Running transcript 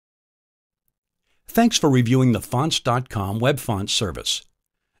Thanks for reviewing the Fonts.com web font service.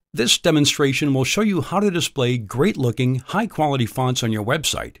 This demonstration will show you how to display great-looking, high-quality fonts on your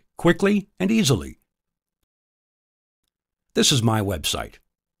website quickly and easily. This is my website.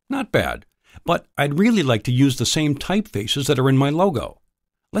 Not bad, but I'd really like to use the same typefaces that are in my logo.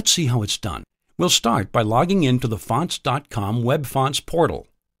 Let's see how it's done. We'll start by logging into the Fonts.com web fonts portal.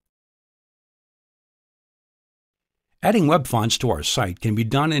 Adding web fonts to our site can be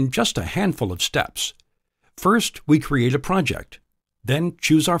done in just a handful of steps. First, we create a project, then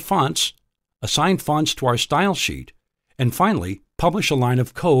choose our fonts, assign fonts to our style sheet, and finally, publish a line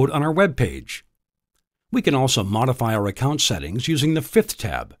of code on our web page. We can also modify our account settings using the fifth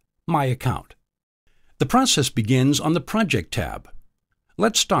tab, My Account. The process begins on the Project tab.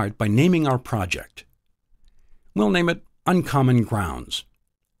 Let's start by naming our project. We'll name it Uncommon Grounds.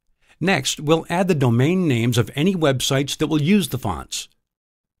 Next, we'll add the domain names of any websites that will use the fonts.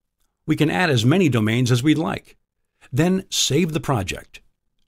 We can add as many domains as we'd like. Then save the project.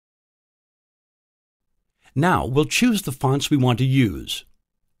 Now we'll choose the fonts we want to use.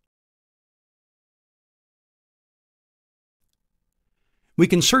 We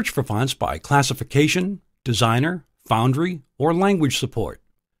can search for fonts by classification, designer, foundry, or language support.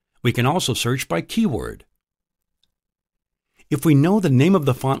 We can also search by keyword. If we know the name of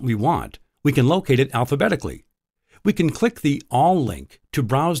the font we want, we can locate it alphabetically. We can click the All link to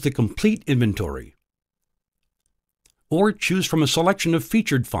browse the complete inventory, or choose from a selection of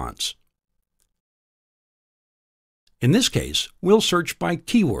featured fonts. In this case, we'll search by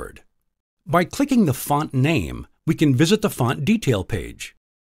keyword. By clicking the font name, we can visit the font detail page.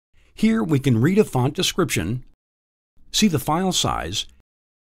 Here we can read a font description, see the file size,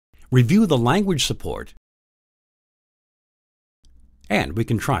 review the language support, and we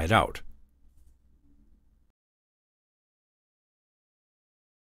can try it out.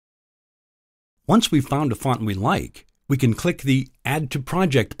 Once we've found a font we like, we can click the Add to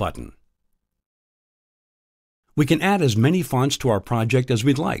Project button. We can add as many fonts to our project as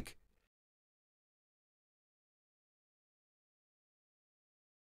we'd like.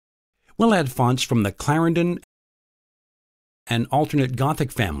 We'll add fonts from the Clarendon and alternate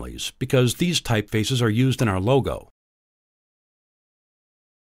Gothic families because these typefaces are used in our logo.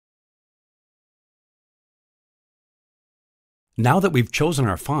 Now that we've chosen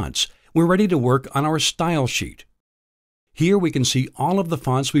our fonts, we're ready to work on our style sheet. Here we can see all of the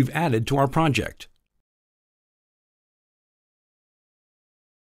fonts we've added to our project.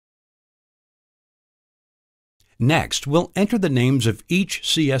 Next, we'll enter the names of each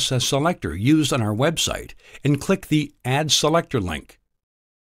CSS selector used on our website and click the Add Selector link.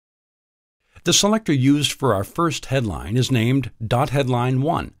 The selector used for our first headline is named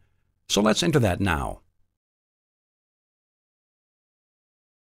 .headline1, so let's enter that now.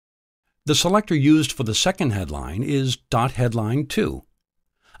 The selector used for the second headline is .headline2.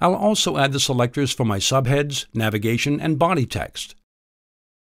 I'll also add the selectors for my subheads, navigation, and body text.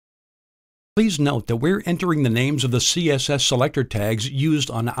 Please note that we're entering the names of the CSS selector tags used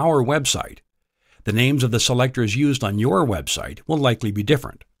on our website. The names of the selectors used on your website will likely be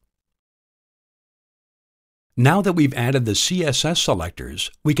different. Now that we've added the CSS selectors,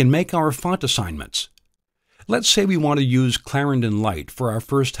 we can make our font assignments. Let's say we want to use Clarendon Light for our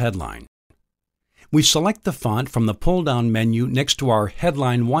first headline. We select the font from the pull-down menu next to our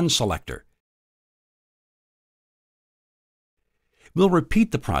Headline 1 selector. We'll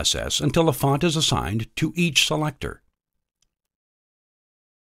repeat the process until a font is assigned to each selector.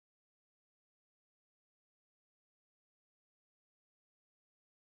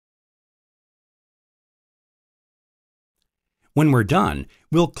 When we're done,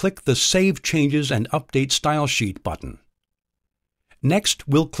 we'll click the Save Changes and Update Style Sheet button. Next,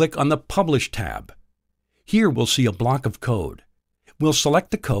 we'll click on the Publish tab. Here we'll see a block of code. We'll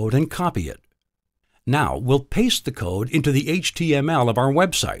select the code and copy it. Now we'll paste the code into the HTML of our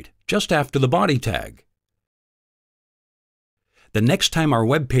website, just after the body tag. The next time our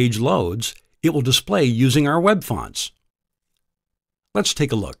web page loads, it will display using our web fonts. Let's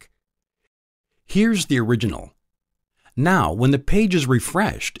take a look. Here's the original. Now, when the page is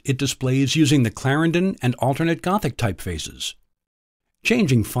refreshed, it displays using the Clarendon and alternate Gothic typefaces.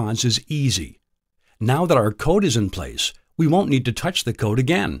 Changing fonts is easy. Now that our code is in place, we won't need to touch the code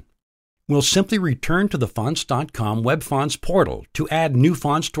again. We'll simply return to the Fonts.com web fonts portal to add new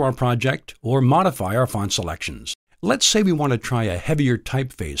fonts to our project or modify our font selections. Let's say we want to try a heavier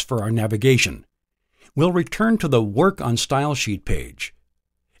typeface for our navigation. We'll return to the Work on Style Sheet page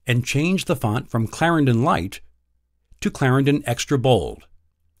and change the font from Clarendon Light to Clarendon Extra Bold.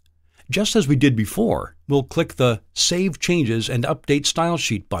 Just as we did before, we'll click the Save Changes and Update Style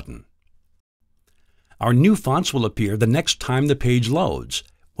Sheet button. Our new fonts will appear the next time the page loads,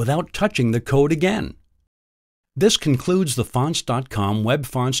 without touching the code again. This concludes the Fonts.com Web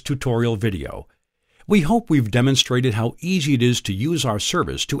Fonts tutorial video. We hope we've demonstrated how easy it is to use our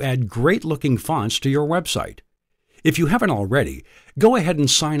service to add great-looking fonts to your website. If you haven't already, go ahead and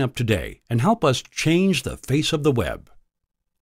sign up today and help us change the face of the web.